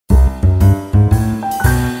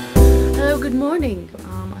morning!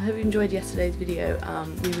 I hope you enjoyed yesterday's video.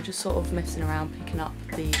 We were just sort of messing around, picking up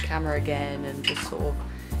the camera again and just sort of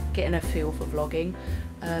getting a feel for vlogging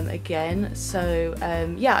again. So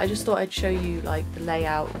yeah, I just thought I'd show you like the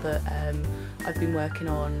layout that I've been working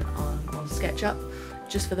on SketchUp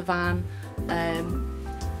just for the van.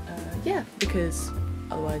 Yeah, because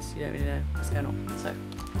otherwise you don't really know what's going on. So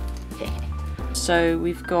yeah. So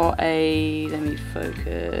we've got a, let me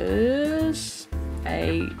focus,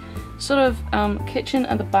 a sort of kitchen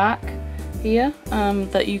at the back here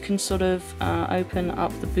that you can sort of open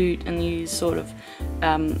up the boot and use sort of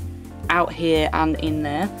out here and in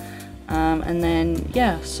there. And then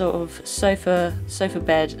yeah, sort of sofa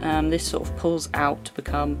bed. This sort of pulls out to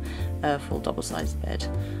become a full double-sized bed.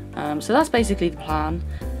 So that's basically the plan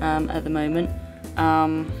at the moment.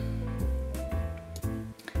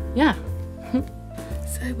 Yeah.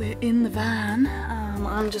 So we're in the van.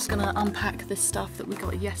 I'm just gonna unpack this stuff that we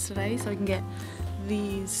got yesterday so I can get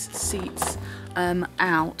these seats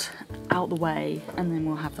out the way, and then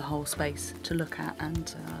we'll have the whole space to look at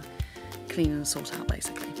and clean and sort out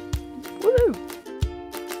basically. Woo!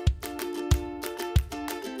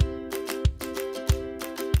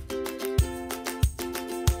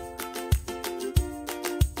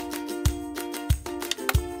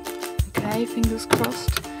 Okay, fingers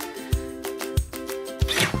crossed.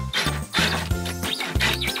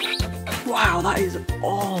 Wow, that is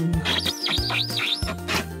on.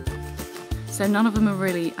 So none of them are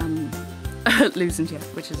really loosened yet,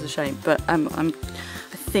 which is a shame. But I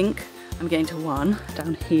think I'm getting to one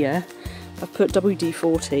down here. I've put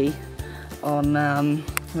WD-40 on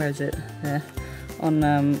where is it? There,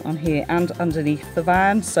 on here and underneath the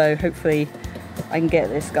van. So hopefully I can get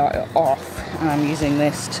this guy off. And I'm using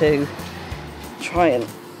this to try and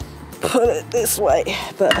pull it this way.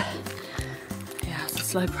 But yeah, it's a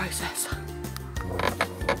slow process.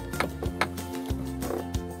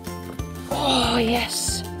 Oh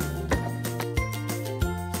yes!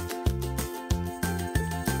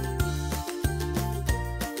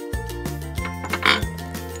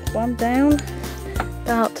 One down,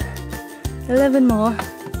 about 11 more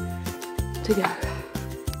to go.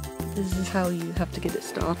 This is how you have to get it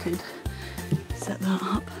started. Set that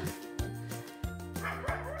up.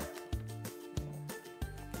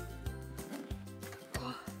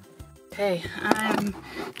 Okay, I'm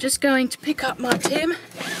just going to pick up my Tim.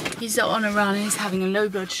 He's on a run and he's having a low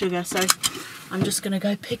blood sugar, so I'm just gonna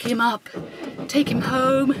go pick him up, take him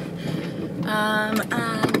home, and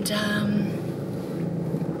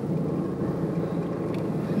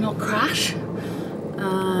not crash.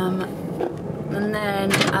 And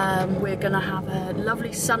then we're gonna have a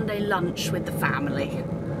lovely Sunday lunch with the family.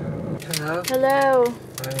 Hello. Hello.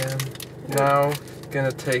 I am now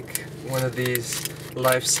gonna take one of these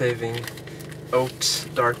life-saving oat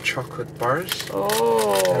dark chocolate bars.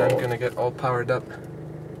 Oh. And I'm gonna get all powered up.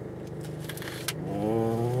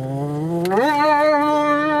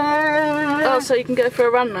 Oh, so you can go for a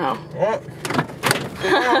run now? What?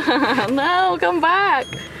 No, come back.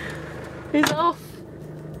 He's off.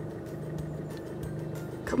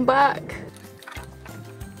 Come back.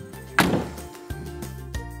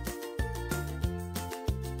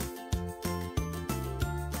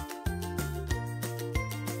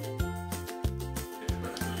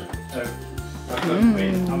 I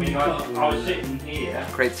mean, I was sitting here.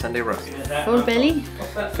 Great Sunday roast. Full belly?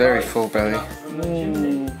 Very full belly.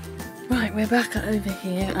 Right, we're back over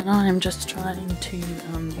here and I am just trying to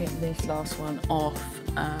get this last one off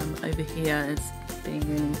over here. It's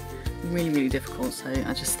being really difficult, so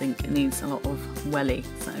I just think it needs a lot of welly.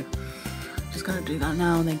 So I'm just going to do that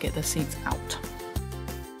now and then get the seats out.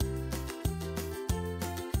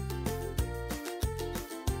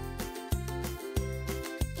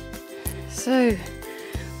 So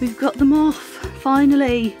we've got them off,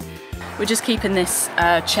 finally. We're just keeping this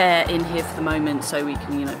chair in here for the moment so we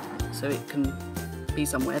can, you know, so it can be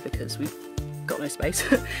somewhere because we've got no space.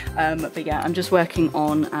 But yeah, I'm just working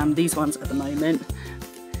on these ones at the moment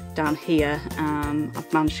down here.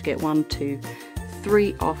 I've managed to get 1, 2,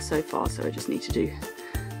 3 off so far, so I just need to do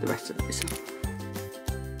the rest of this.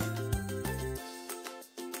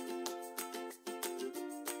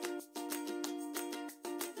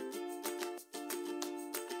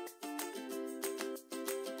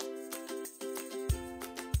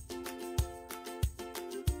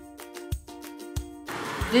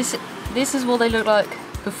 This is what they look like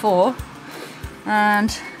before,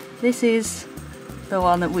 and this is the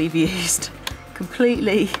one that we've used.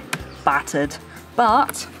 Completely battered,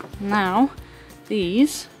 but now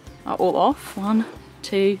these are all off. 1,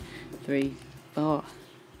 2, 3, 4.